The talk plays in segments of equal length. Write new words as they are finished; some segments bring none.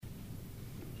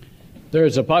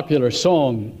There's a popular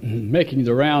song making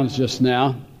the rounds just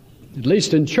now, at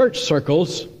least in church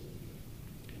circles,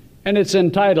 and it's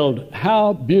entitled,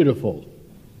 "How Beautiful."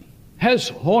 Has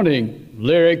haunting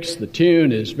lyrics. The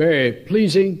tune is very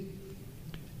pleasing.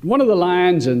 One of the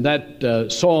lines in that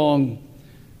song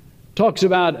talks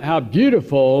about how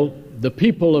beautiful the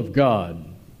people of God.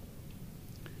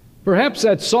 Perhaps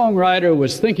that songwriter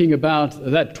was thinking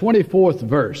about that 24th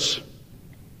verse.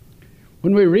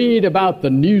 When we read about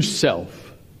the new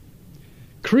self,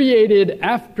 created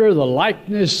after the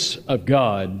likeness of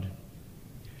God,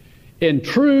 in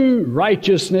true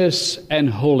righteousness and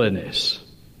holiness.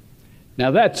 Now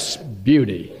that's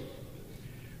beauty.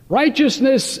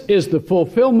 Righteousness is the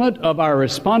fulfillment of our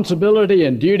responsibility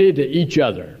and duty to each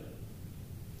other.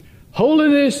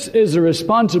 Holiness is the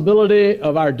responsibility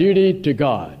of our duty to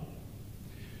God.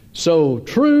 So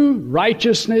true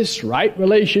righteousness, right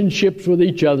relationships with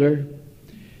each other,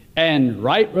 and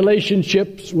right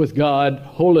relationships with God,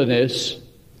 holiness,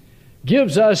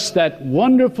 gives us that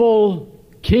wonderful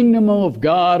kingdom of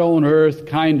God on earth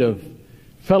kind of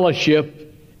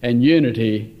fellowship and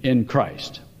unity in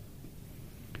Christ.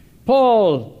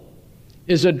 Paul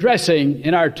is addressing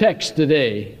in our text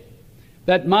today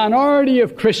that minority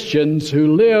of Christians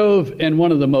who live in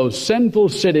one of the most sinful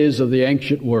cities of the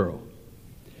ancient world.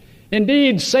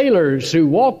 Indeed, sailors who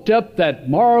walked up that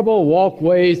marble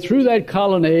walkway through that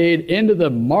colonnade into the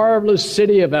marvelous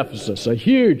city of Ephesus, a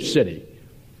huge city,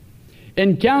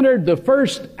 encountered the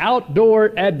first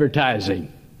outdoor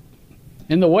advertising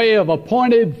in the way of a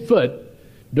pointed foot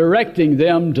directing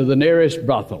them to the nearest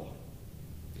brothel.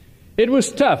 It was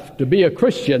tough to be a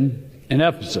Christian in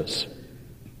Ephesus.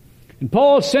 And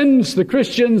Paul sends the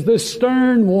Christians this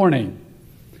stern warning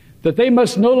that they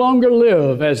must no longer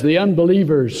live as the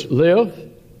unbelievers live,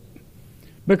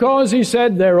 because, he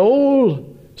said, their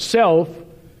old self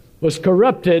was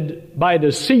corrupted by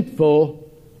deceitful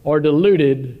or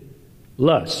deluded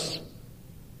lusts.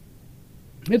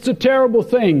 It's a terrible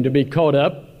thing to be caught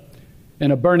up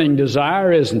in a burning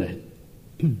desire, isn't it?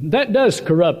 That does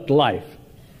corrupt life.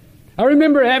 I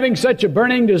remember having such a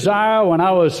burning desire when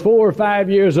I was 4 or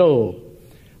 5 years old.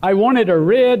 I wanted a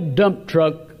red dump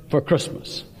truck for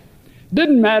Christmas.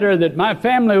 Didn't matter that my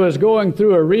family was going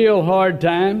through a real hard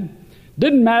time.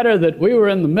 Didn't matter that we were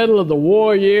in the middle of the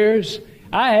war years.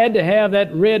 I had to have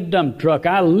that red dump truck.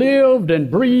 I lived and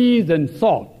breathed and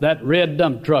thought that red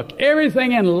dump truck.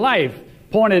 Everything in life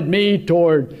pointed me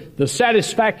toward the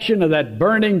satisfaction of that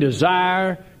burning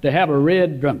desire to have a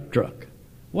red dump truck.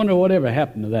 Wonder whatever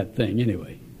happened to that thing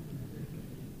anyway.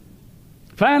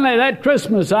 Finally, that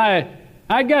Christmas, I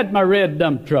got my red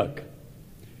dump truck.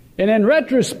 And in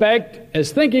retrospect,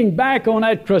 as thinking back on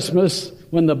that Christmas,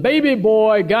 when the baby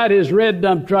boy got his red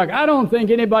dump truck, I don't think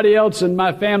anybody else in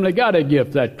my family got a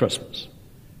gift that Christmas.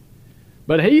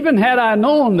 But even had I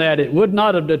known that, it would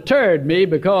not have deterred me,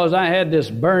 because I had this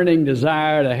burning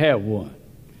desire to have one.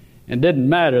 And it didn't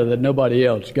matter that nobody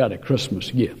else got a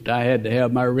Christmas gift. I had to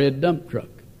have my red dump truck.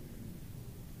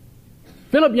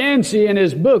 Philip Yancey, in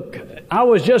his book, I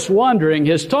Was Just Wondering,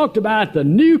 has talked about the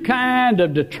new kind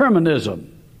of determinism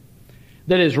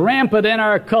that is rampant in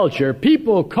our culture.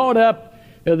 People caught up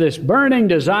in this burning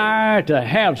desire to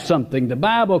have something. The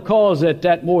Bible calls it,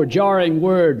 that more jarring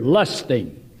word,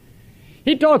 lusting.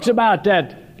 He talks about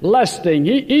that lusting.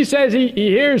 He says he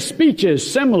hears speeches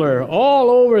similar all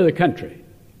over the country.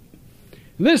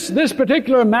 This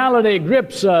particular malady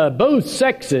grips both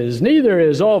sexes. Neither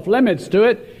is off limits to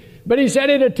it. But he said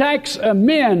it attacks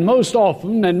men most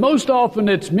often, and most often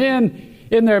it's men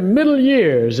in their middle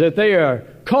years that they are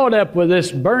caught up with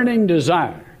this burning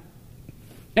desire.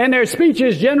 And their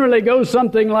speeches generally go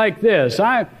something like this: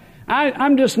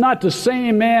 I'm just not the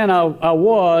same man I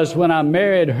was when I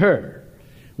married her.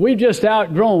 We've just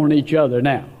outgrown each other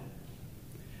now.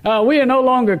 We are no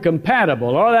longer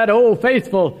compatible. Or that old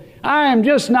faithful, I am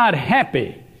just not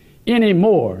happy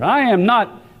anymore. I am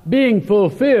not being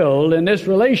fulfilled in this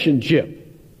relationship.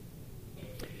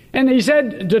 And he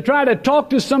said to try to talk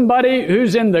to somebody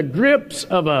who's in the grips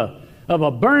of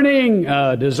a burning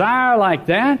desire like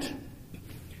that,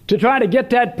 to try to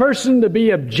get that person to be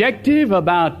objective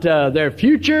about their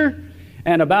future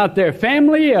and about their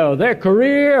family or their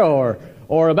career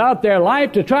or about their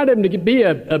life, to try them to be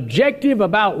objective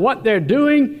about what they're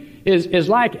doing is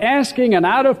like asking an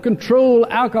out-of-control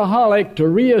alcoholic to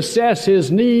reassess his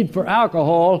need for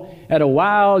alcohol at a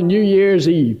wild New Year's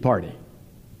Eve party.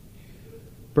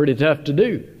 Pretty tough to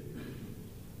do.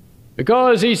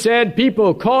 Because, he said,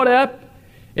 people caught up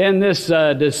in this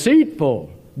deceitful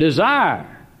desire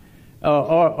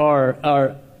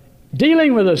are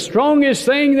dealing with the strongest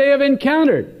thing they have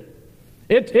encountered.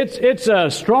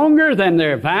 It's stronger than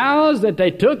their vows that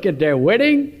they took at their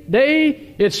wedding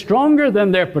day. It's stronger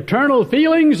than their paternal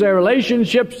feelings, their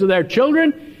relationships to their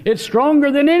children. It's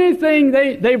stronger than anything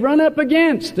they've run up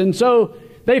against. And so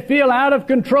they feel out of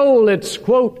control. It's,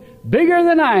 quote, bigger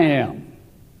than I am.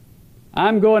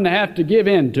 I'm going to have to give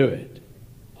in to it.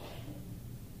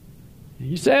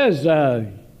 He says,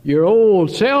 your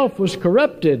old self was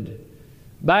corrupted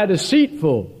by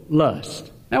deceitful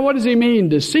lust. Now, what does he mean,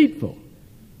 deceitful?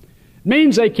 It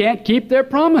means they can't keep their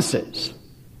promises.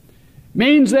 It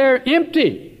means they're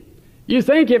empty. You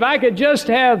think if I could just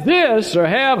have this or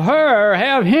have her or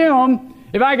have him,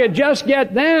 if I could just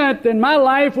get that, then my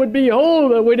life would be whole.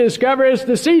 But we discover it's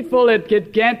deceitful.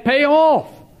 It can't pay off.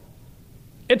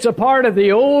 It's a part of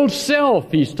the old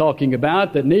self he's talking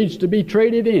about that needs to be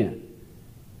traded in.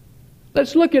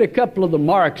 Let's look at a couple of the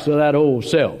marks of that old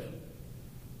self.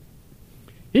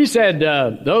 He said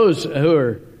those who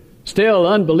are still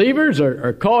unbelievers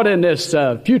are caught in this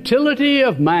futility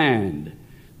of mind.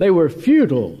 They were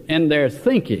futile in their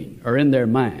thinking or in their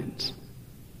minds.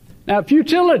 Now,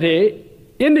 futility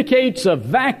indicates a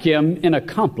vacuum in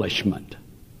accomplishment,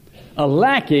 a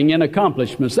lacking in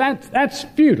accomplishments. That's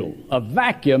futile, a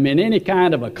vacuum in any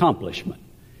kind of accomplishment.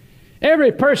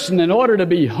 Every person, in order to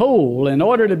be whole, in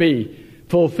order to be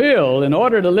fulfilled, in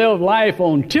order to live life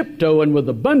on tiptoe and with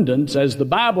abundance, as the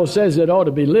Bible says it ought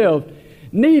to be lived,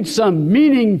 needs some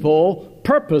meaningful,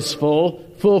 purposeful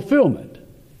fulfillment.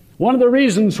 One of the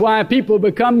reasons why people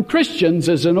become Christians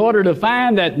is in order to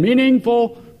find that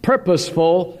meaningful,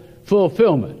 purposeful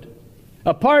fulfillment.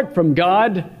 Apart from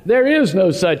God, there is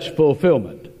no such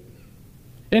fulfillment.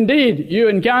 Indeed, you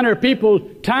encounter people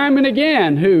time and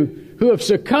again who have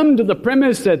succumbed to the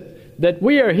premise that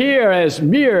we are here as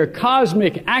mere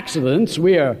cosmic accidents.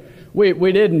 We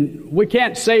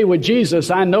can't say with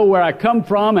Jesus, I know where I come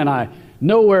from and I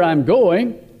know where I'm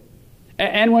going.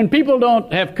 And when people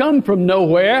don't have come from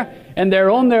nowhere and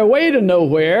they're on their way to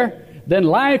nowhere, then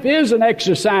life is an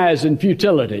exercise in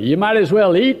futility. You might as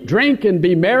well eat, drink, and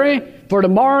be merry, for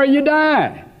tomorrow you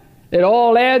die. It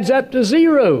all adds up to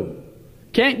zero.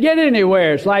 Can't get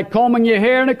anywhere. It's like combing your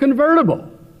hair in a convertible.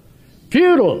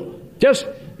 Futile. Just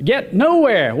get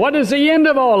nowhere. What is the end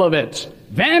of all of it?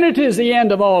 Vanity is the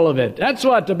end of all of it. That's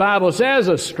what the Bible says,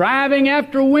 a striving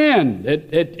after wind.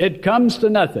 It comes to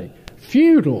nothing.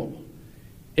 Futile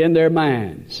in their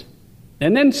minds.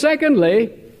 And then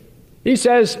secondly, he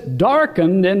says,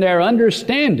 darkened in their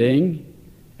understanding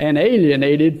and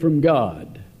alienated from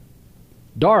God.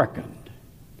 Darkened.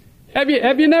 Have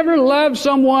you never loved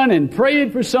someone and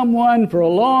prayed for someone for a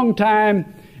long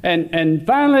time, and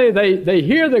finally they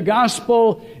hear the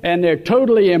gospel and they're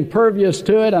totally impervious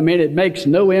to it? I mean, it makes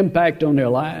no impact on their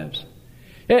lives.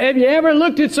 Have you ever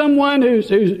looked at someone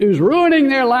who's ruining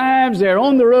their lives? They're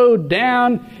on the road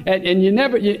down, and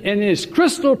it's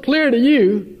crystal clear to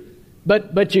you,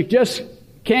 but you just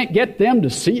can't get them to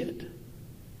see it.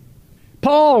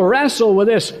 Paul wrestled with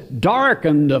this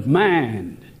darkened of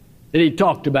mind that he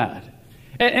talked about.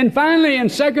 And finally, in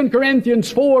 2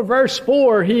 Corinthians 4, verse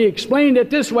 4, he explained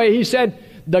it this way. He said,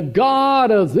 the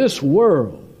God of this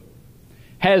world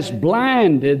has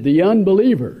blinded the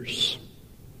unbelievers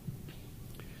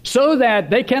so that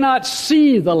they cannot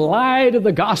see the light of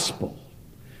the gospel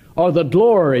or the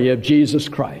glory of Jesus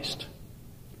Christ.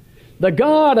 The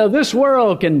God of this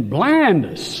world can blind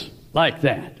us like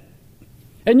that.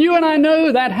 And you and I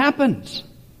know that happens.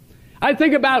 I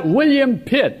think about William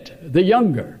Pitt the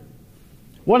Younger,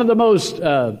 one of the most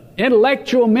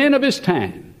intellectual men of his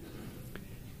time.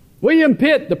 William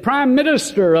Pitt, the Prime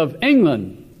Minister of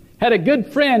England, had a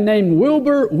good friend named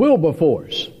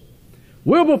Wilberforce.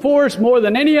 Wilberforce, more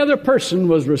than any other person,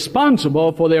 was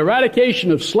responsible for the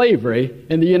eradication of slavery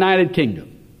in the United Kingdom.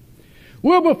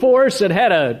 Wilberforce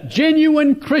had a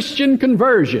genuine Christian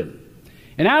conversion.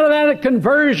 And out of that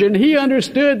conversion, he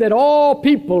understood that all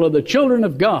people are the children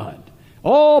of God.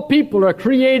 All people are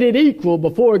created equal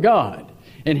before God.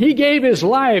 And he gave his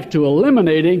life to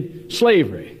eliminating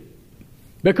slavery.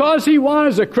 Because he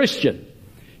was a Christian,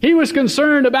 he was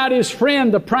concerned about his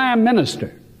friend, the Prime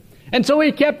Minister. And so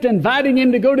he kept inviting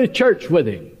him to go to church with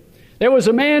him. There was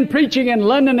a man preaching in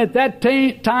London at that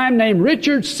time named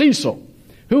Richard Cecil,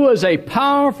 who was a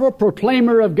powerful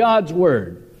proclaimer of God's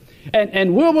Word.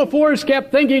 And Wilberforce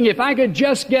kept thinking, if I could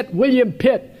just get William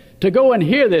Pitt to go and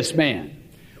hear this man.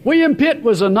 William Pitt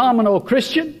was a nominal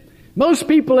Christian. Most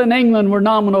people in England were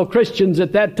nominal Christians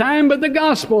at that time, but the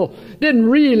gospel didn't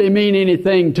really mean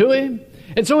anything to him.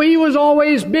 And so he was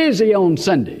always busy on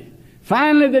Sunday.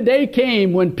 Finally, the day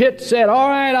came when Pitt said, all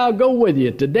right, I'll go with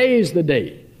you. Today's the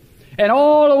day. And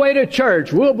all the way to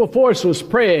church, Wilberforce was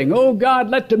praying, "Oh God,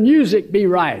 let the music be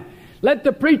right. Let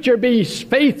the preacher be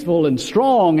faithful and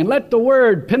strong, and let the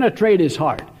word penetrate his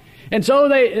heart." And so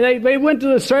they went to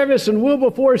the service, and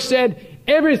Wilberforce said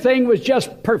everything was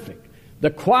just perfect. The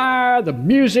choir, the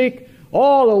music,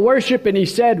 all the worship, and he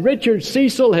said Richard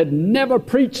Cecil had never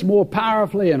preached more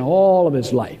powerfully in all of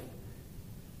his life.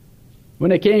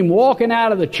 When they came walking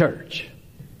out of the church,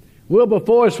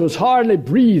 Wilberforce was hardly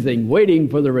breathing, waiting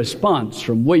for the response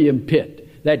from William Pitt,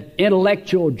 that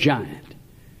intellectual giant.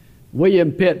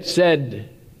 William Pitt said,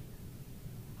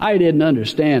 "I didn't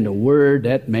understand a word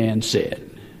that man said."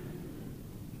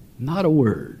 Not a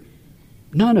word.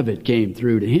 None of it came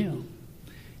through to him.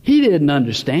 He didn't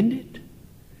understand it.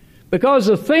 Because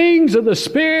the things of the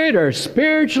Spirit are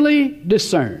spiritually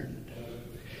discerned.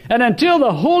 And until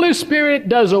the Holy Spirit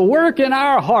does a work in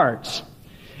our hearts,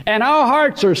 and our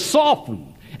hearts are softened,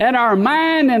 and our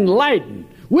mind enlightened,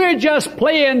 we're just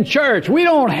playing church. We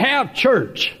don't have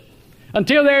church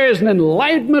until there is an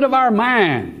enlightenment of our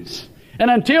minds,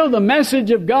 and until the message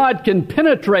of God can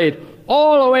penetrate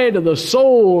all the way to the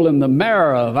soul and the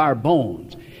marrow of our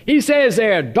bones. He says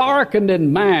they are darkened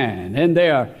in mind, and they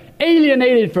are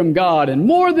alienated from God. And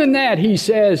more than that, he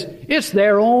says, it's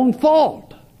their own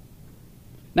fault.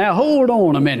 Now hold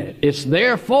on a minute. It's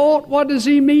their fault? What does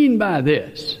he mean by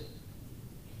this?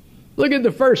 Look at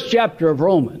the first chapter of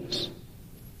Romans.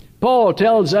 Paul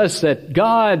tells us that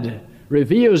God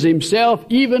reveals himself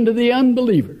even to the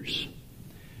unbelievers.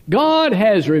 God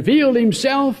has revealed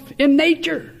himself in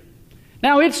nature.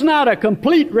 Now it's not a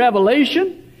complete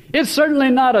revelation. It's certainly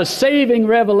not a saving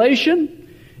revelation.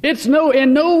 It's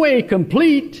in no way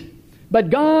complete, but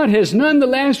God has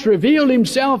nonetheless revealed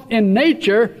himself in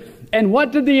nature. And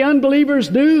what did the unbelievers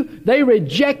do? They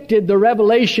rejected the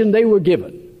revelation they were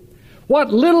given.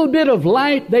 What little bit of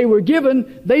light they were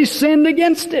given, they sinned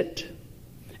against it.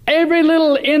 Every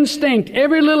little instinct,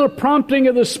 every little prompting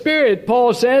of the Spirit,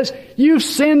 Paul says, you've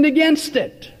sinned against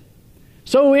it.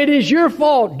 So it is your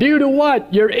fault. Due to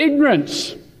what? Your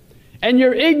ignorance. And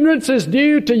your ignorance is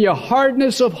due to your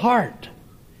hardness of heart.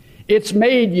 It's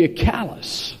made you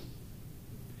callous.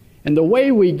 And the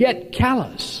way we get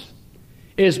callous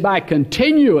is by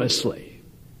continuously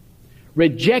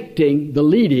rejecting the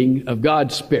leading of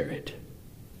God's Spirit.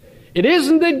 It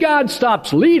isn't that God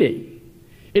stops leading.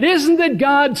 It isn't that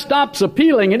God stops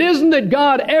appealing. It isn't that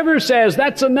God ever says,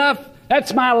 that's enough,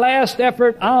 that's my last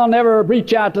effort, I'll never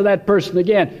reach out to that person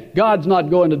again. God's not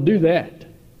going to do that.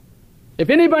 If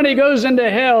anybody goes into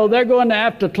hell, they're going to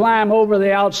have to climb over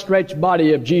the outstretched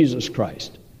body of Jesus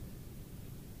Christ.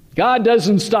 God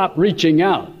doesn't stop reaching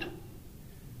out,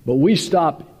 but we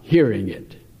stop hearing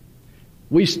it.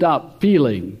 We stop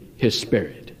feeling His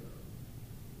Spirit.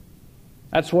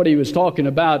 That's what he was talking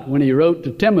about when he wrote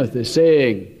to Timothy,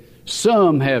 saying,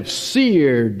 some have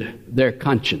seared their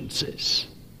consciences,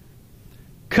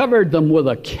 covered them with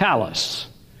a callus,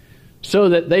 so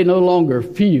that they no longer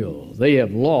feel. They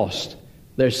have lost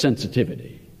their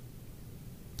sensitivity.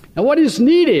 Now, what is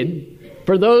needed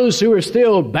for those who are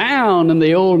still bound in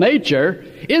the old nature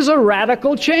is a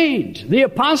radical change. The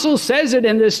apostle says it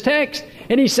in this text,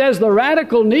 and he says the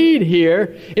radical need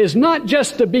here is not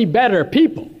just to be better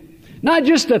people, not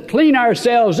just to clean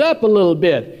ourselves up a little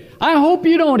bit. I hope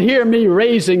you don't hear me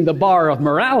raising the bar of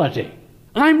morality.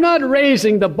 I'm not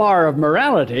raising the bar of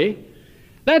morality.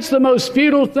 That's the most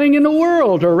futile thing in the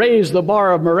world, to raise the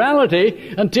bar of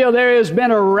morality until there has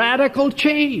been a radical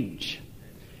change.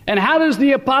 And how does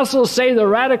the apostle say the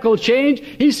radical change?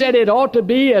 He said it ought to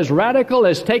be as radical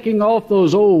as taking off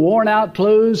those old worn-out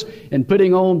clothes and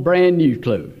putting on brand new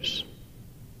clothes.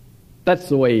 That's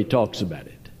the way he talks about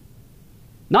it.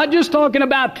 Not just talking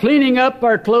about cleaning up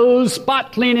our clothes,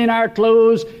 spot cleaning our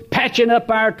clothes, patching up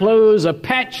our clothes. A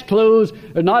patched clothes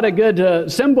are not a good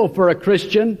symbol for a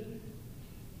Christian.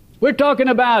 We're talking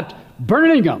about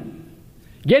burning them,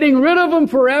 getting rid of them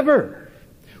forever.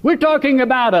 We're talking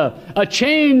about a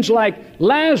change like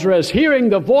Lazarus hearing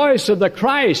the voice of the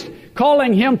Christ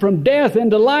calling him from death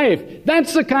into life.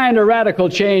 That's the kind of radical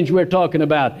change we're talking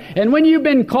about. And when you've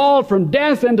been called from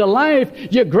death into life,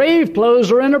 your grave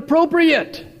clothes are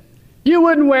inappropriate. You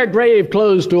wouldn't wear grave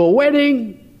clothes to a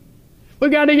wedding.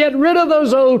 We've got to get rid of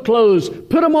those old clothes.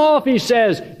 Put them off, he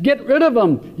says. Get rid of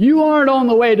them. You aren't on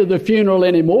the way to the funeral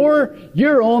anymore.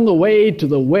 You're on the way to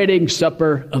the wedding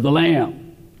supper of the Lamb.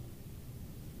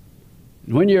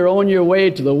 And when you're on your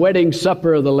way to the wedding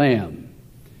supper of the Lamb,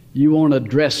 you want to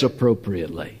dress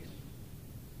appropriately.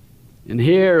 And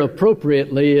here,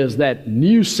 appropriately, is that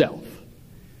new self.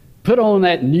 Put on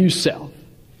that new self.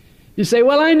 You say,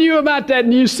 well, I knew about that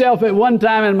new self at one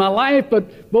time in my life, but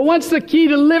what's the key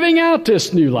to living out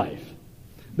this new life?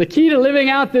 The key to living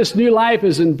out this new life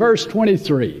is in verse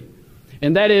 23,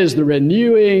 and that is the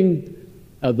renewing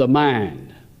of the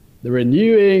mind, the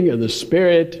renewing of the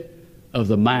spirit of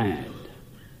the mind.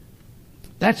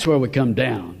 That's where we come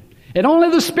down. And only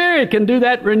the Spirit can do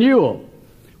that renewal.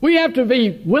 We have to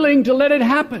be willing to let it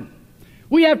happen.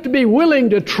 We have to be willing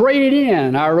to trade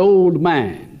in our old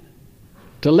mind,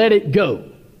 to let it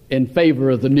go in favor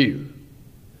of the new.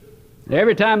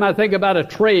 Every time I think about a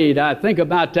trade, I think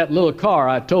about that little car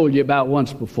I told you about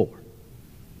once before.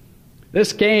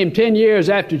 This came 10 years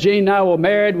after Jean and I were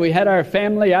married. We had our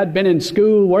family. I'd been in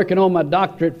school working on my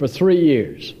doctorate for 3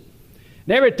 years.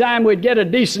 And every time we'd get a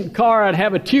decent car, I'd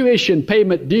have a tuition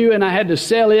payment due, and I had to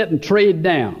sell it and trade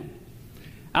down.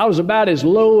 I was about as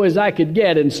low as I could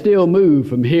get and still move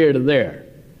from here to there,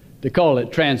 to call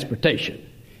it transportation.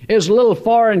 It was a little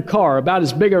foreign car, about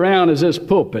as big around as this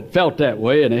pulpit, felt that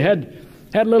way, and it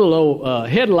had little old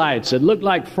headlights that looked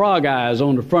like frog eyes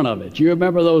on the front of it. You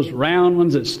remember those round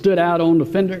ones that stood out on the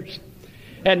fenders?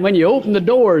 And when you opened the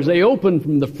doors, they opened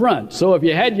from the front. So if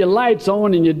you had your lights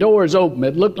on and your doors open,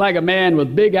 it looked like a man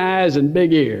with big eyes and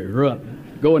big ears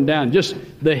going down, just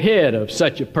the head of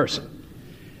such a person.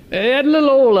 It had a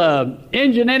little old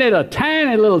engine in it, a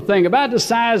tiny little thing, about the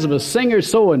size of a Singer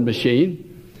sewing machine.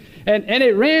 And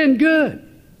it ran good.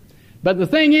 But the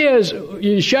thing is,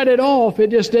 you shut it off,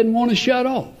 it just didn't want to shut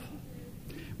off.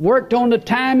 Worked on the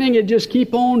timing, it just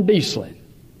keep on dieseling.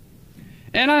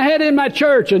 And I had in my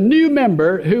church a new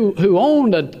member who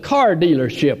owned a car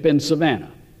dealership in Savannah.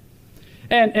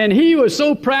 And he was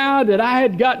so proud that I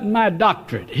had gotten my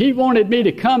doctorate. He wanted me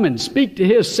to come and speak to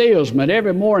his salesman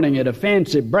every morning at a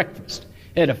fancy breakfast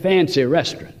at a fancy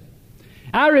restaurant.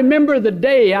 I remember the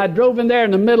day I drove in there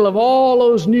in the middle of all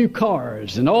those new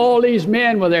cars and all these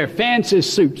men with their fancy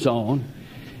suits on.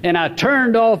 And I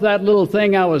turned off that little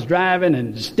thing I was driving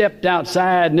and stepped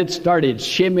outside, and it started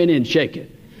shimming and shaking.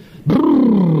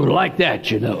 Brrr, like that,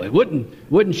 you know. It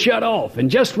wouldn't shut off. And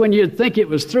just when you'd think it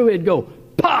was through, it'd go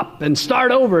pop and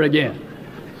start over again.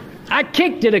 I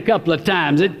kicked it a couple of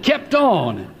times. It kept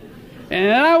on.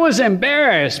 And I was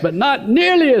embarrassed, but not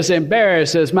nearly as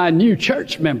embarrassed as my new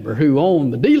church member who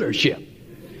owned the dealership.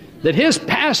 That his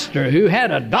pastor, who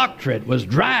had a doctorate, was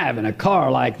driving a car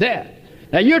like that.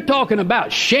 Now, you're talking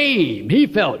about shame. He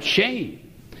felt shame.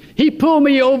 He pulled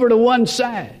me over to one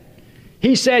side.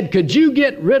 He said, "Could you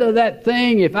get rid of that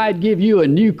thing if I'd give you a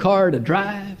new car to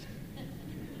drive?"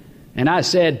 And I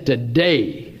said,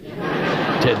 today,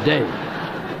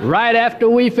 right after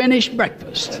we finish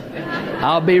breakfast,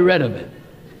 I'll be rid of it.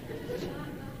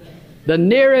 The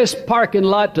nearest parking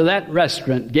lot to that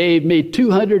restaurant gave me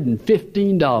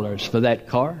 $215 for that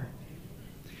car.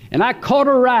 And I caught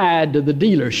a ride to the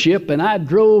dealership, and I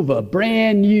drove a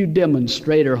brand new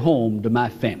demonstrator home to my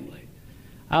family.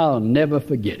 I'll never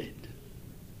forget it.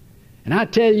 And I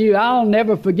tell you, I'll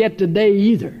never forget the day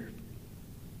either,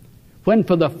 when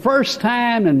for the first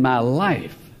time in my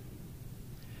life,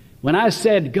 when I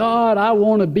said, "God, I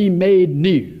want to be made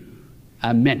new,"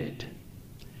 I meant it.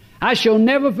 I shall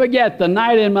never forget the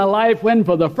night in my life when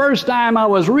for the first time I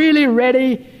was really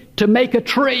ready to make a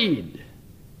trade.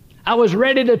 I was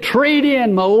ready to trade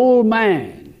in my old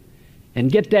mind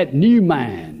and get that new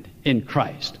mind in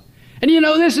Christ. And you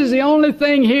know, this is the only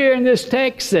thing here in this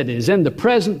text that is in the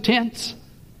present tense,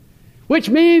 which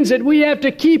means that we have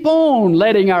to keep on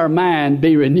letting our mind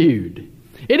be renewed.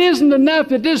 It isn't enough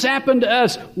that this happened to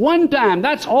us one time.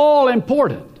 That's all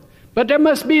important. But there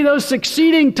must be those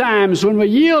succeeding times when we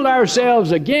yield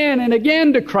ourselves again and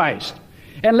again to Christ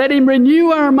and let Him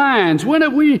renew our minds. When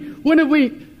have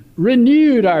we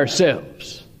renewed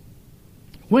ourselves?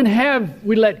 When have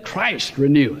we let Christ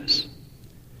renew us?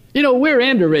 You know, we're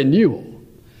into renewal.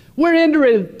 We're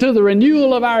into the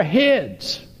renewal of our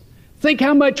heads. Think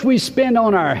how much we spend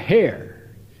on our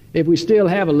hair, if we still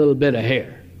have a little bit of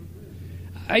hair.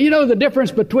 You know the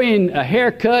difference between a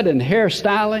haircut and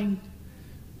hairstyling?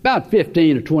 About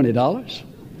 $15 or $20.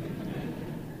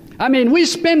 I mean, we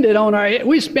spend it on our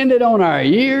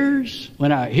ears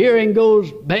when our hearing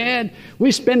goes bad.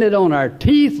 We spend it on our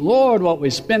teeth. Lord, what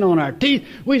we spend on our teeth.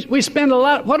 We spend a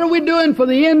lot. What are we doing for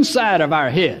the inside of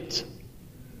our heads?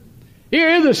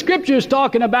 Here the Scripture's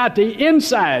talking about the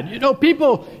inside. You know,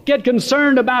 people get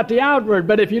concerned about the outward,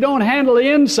 but if you don't handle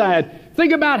the inside,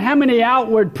 think about how many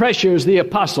outward pressures the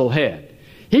apostle had.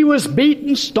 He was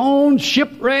beaten, stoned,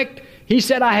 shipwrecked. He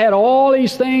said, "I had all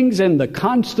these things and the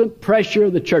constant pressure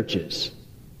of the churches."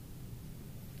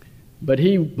 But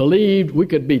he believed we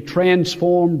could be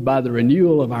transformed by the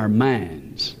renewal of our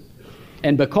minds.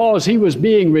 And because he was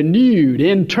being renewed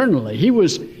internally, he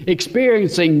was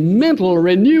experiencing mental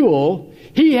renewal,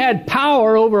 He had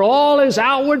power over all his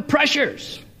outward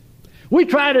pressures. We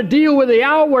try to deal with the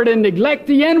outward and neglect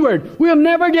the inward. We'll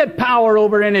never get power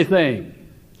over anything.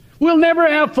 We'll never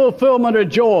have fulfillment or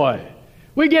joy.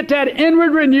 We get that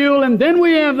inward renewal, and then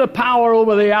we have the power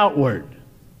over the outward.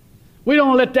 We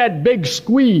don't let that big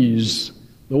squeeze,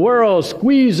 the world,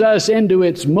 squeeze us into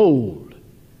its mold.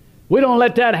 We don't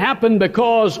let that happen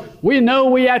because we know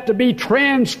we have to be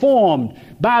transformed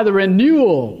by the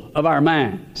renewal of our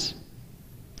minds.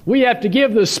 We have to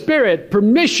give the Spirit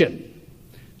permission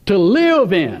to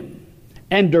live in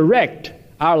and direct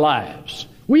our lives.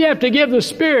 We have to give the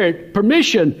Spirit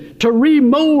permission to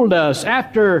remold us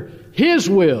after His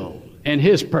will and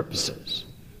His purposes.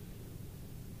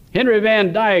 Henry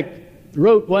Van Dyke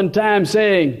wrote one time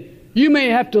saying, "You may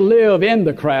have to live in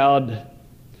the crowd,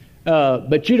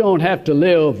 but you don't have to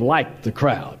live like the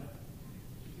crowd.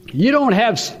 You don't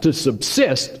have to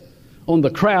subsist on the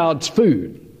crowd's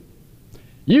food.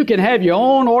 You can have your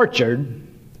own orchard,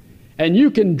 and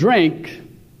you can drink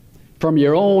from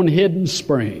your own hidden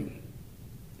spring."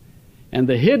 And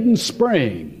the hidden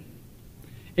spring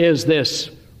is this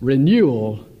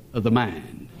renewal of the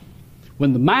mind.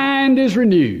 When the mind is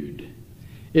renewed,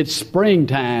 it's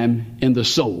springtime in the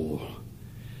soul.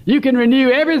 You can renew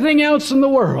everything else in the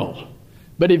world,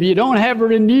 but if you don't have a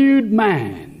renewed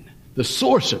mind, the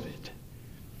source of it,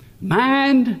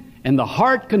 mind and the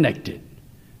heart connected,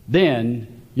 then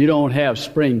you don't have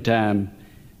springtime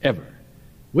ever.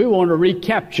 We want to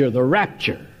recapture the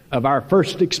rapture of our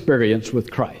first experience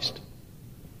with Christ.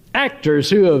 Actors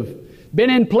who have been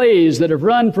in plays that have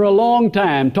run for a long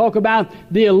time talk about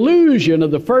the illusion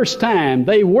of the first time.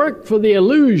 They work for the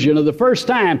illusion of the first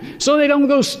time so they don't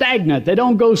go stagnant, they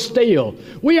don't go stale.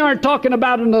 We aren't talking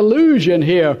about an illusion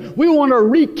here. We want to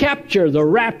recapture the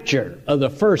rapture of the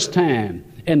first time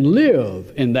and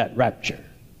live in that rapture.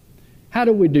 How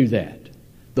do we do that?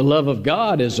 The love of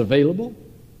God is available.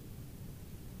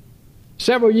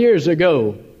 Several years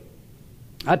ago,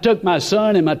 I took my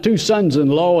son and my two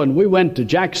sons-in-law, and we went to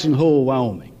Jackson Hole,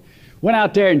 Wyoming. Went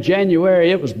out there in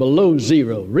January. It was below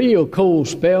zero, real cold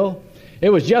spell. It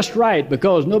was just right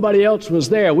because nobody else was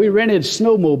there. We rented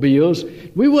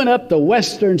snowmobiles. We went up the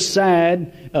western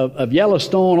side of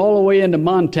Yellowstone all the way into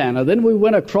Montana. Then we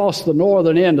went across the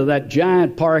northern end of that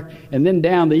giant park and then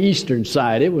down the eastern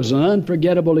side. It was an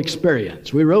unforgettable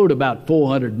experience. We rode about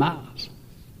 400 miles.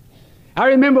 I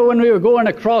remember when we were going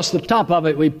across the top of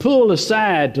it, we pulled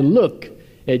aside to look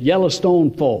at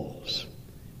Yellowstone Falls.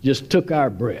 Just took our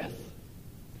breath.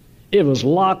 It was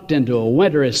locked into a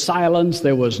wintry silence.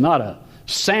 There was not a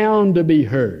sound to be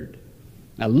heard.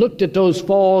 I looked at those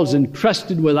falls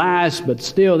encrusted with ice, but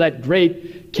still that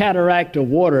great cataract of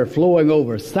water flowing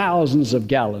over thousands of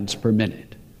gallons per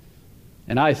minute.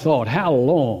 And I thought, how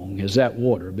long has that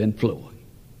water been flowing?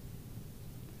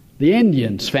 The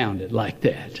Indians found it like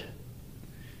that.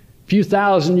 A few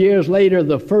thousand years later,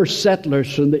 the first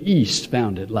settlers from the east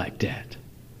found it like that.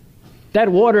 That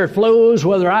water flows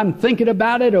whether I'm thinking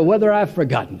about it or whether I've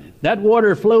forgotten it. That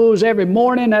water flows every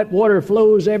morning. That water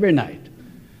flows every night.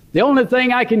 The only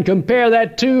thing I can compare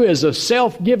that to is a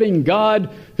self-giving God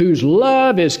whose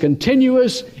love is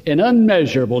continuous and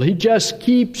unmeasurable. He just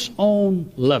keeps on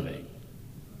loving.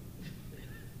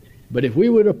 But if we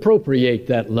would appropriate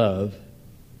that love,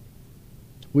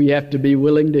 we have to be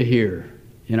willing to hear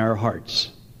in our hearts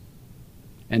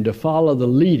and to follow the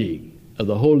leading of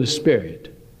the Holy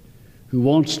Spirit, who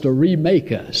wants to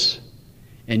remake us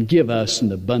and give us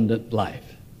an abundant life.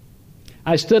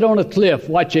 I stood on a cliff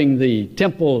watching the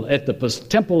temple at the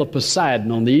Temple of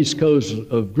Poseidon on the east coast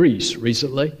of Greece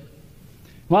recently.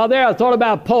 While there, I thought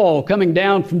about Paul coming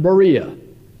down from Berea.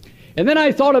 And then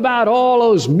I thought about all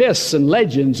those myths and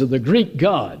legends of the Greek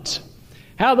gods.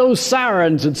 How those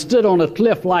sirens had stood on a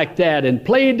cliff like that and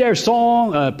played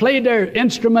their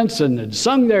instruments and had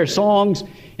sung their songs,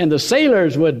 and the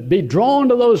sailors would be drawn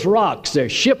to those rocks. Their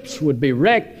ships would be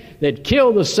wrecked. They'd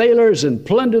kill the sailors and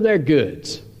plunder their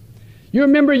goods. You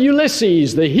remember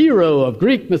Ulysses, the hero of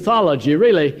Greek mythology,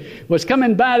 really, was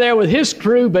coming by there with his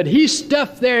crew, but he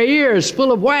stuffed their ears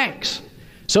full of wax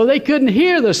so they couldn't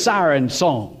hear the siren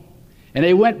song, and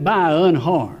they went by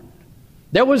unharmed.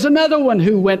 There was another one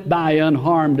who went by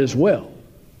unharmed as well.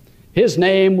 His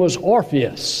name was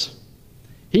Orpheus.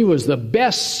 He was the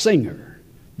best singer,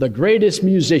 the greatest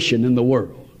musician in the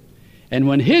world. And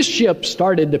when his ship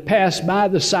started to pass by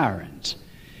the sirens,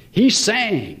 he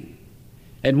sang.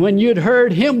 And when you'd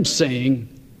heard him sing,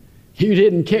 you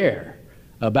didn't care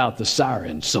about the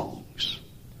siren songs.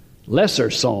 Lesser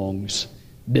songs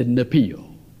didn't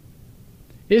appeal.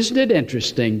 Isn't it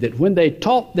interesting that when they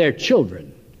taught their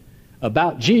children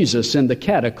about Jesus in the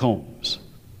catacombs,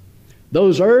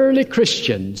 Those early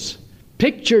Christians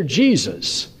pictured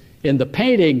Jesus in the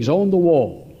paintings on the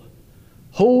wall,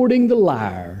 holding the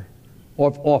lyre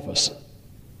of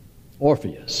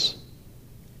Orpheus.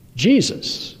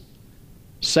 Jesus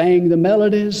sang the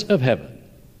melodies of heaven.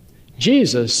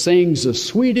 Jesus sings the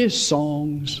sweetest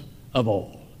songs of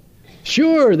all.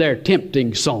 Sure, they're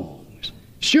tempting songs.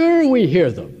 Sure, we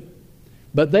hear them.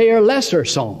 But they are lesser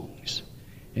songs.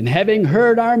 And having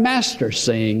heard our Master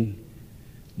sing,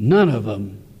 none of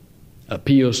them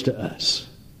appeals to us.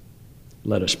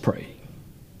 Let us pray.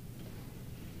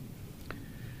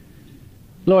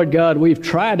 Lord God, we've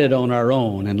tried it on our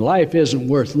own, and life isn't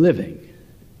worth living.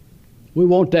 We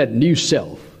want that new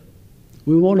self.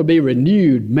 We want to be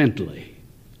renewed mentally.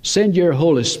 Send your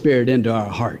Holy Spirit into our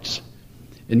hearts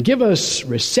and give us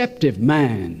receptive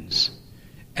minds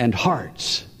and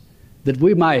hearts that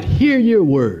we might hear your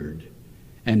word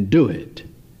and do it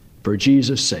for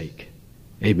Jesus' sake.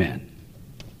 Amen.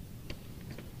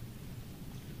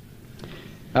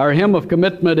 Our hymn of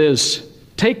commitment is,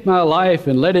 "Take my life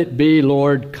and let it be,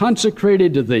 Lord,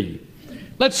 consecrated to thee."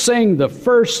 Let's sing the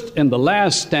first and the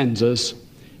last stanzas.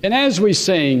 And as we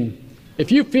sing,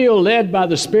 if you feel led by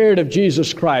the Spirit of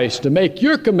Jesus Christ to make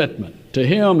your commitment to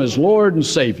him as Lord and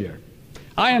Savior,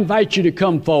 I invite you to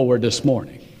come forward this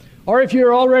morning. Or if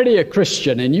you're already a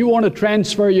Christian and you want to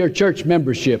transfer your church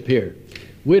membership here,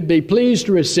 we'd be pleased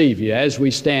to receive you as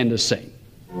we stand to sing.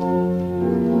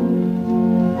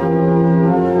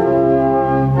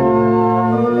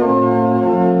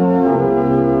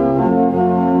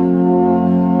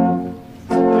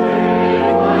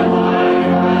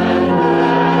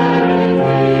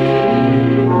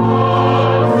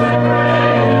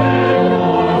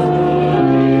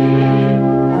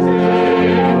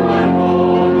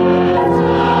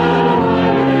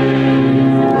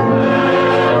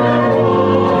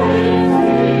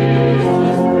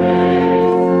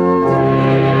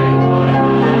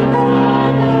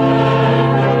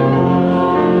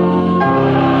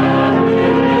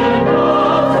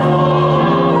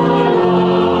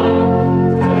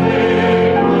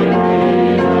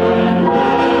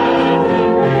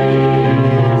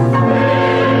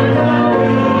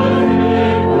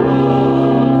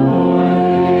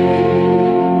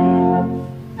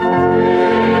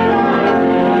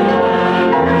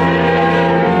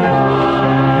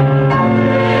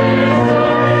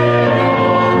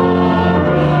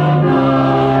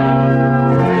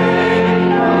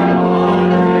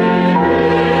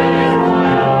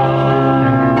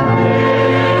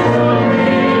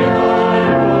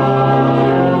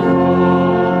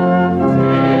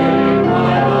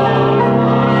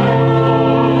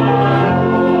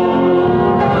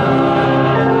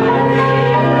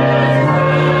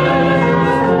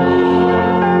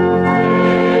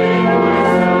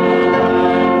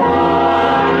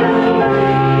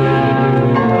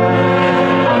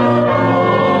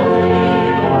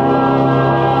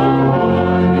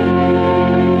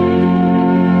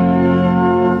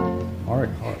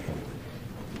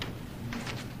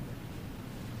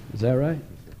 Is that right?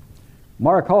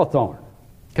 Mark Hawthorne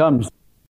comes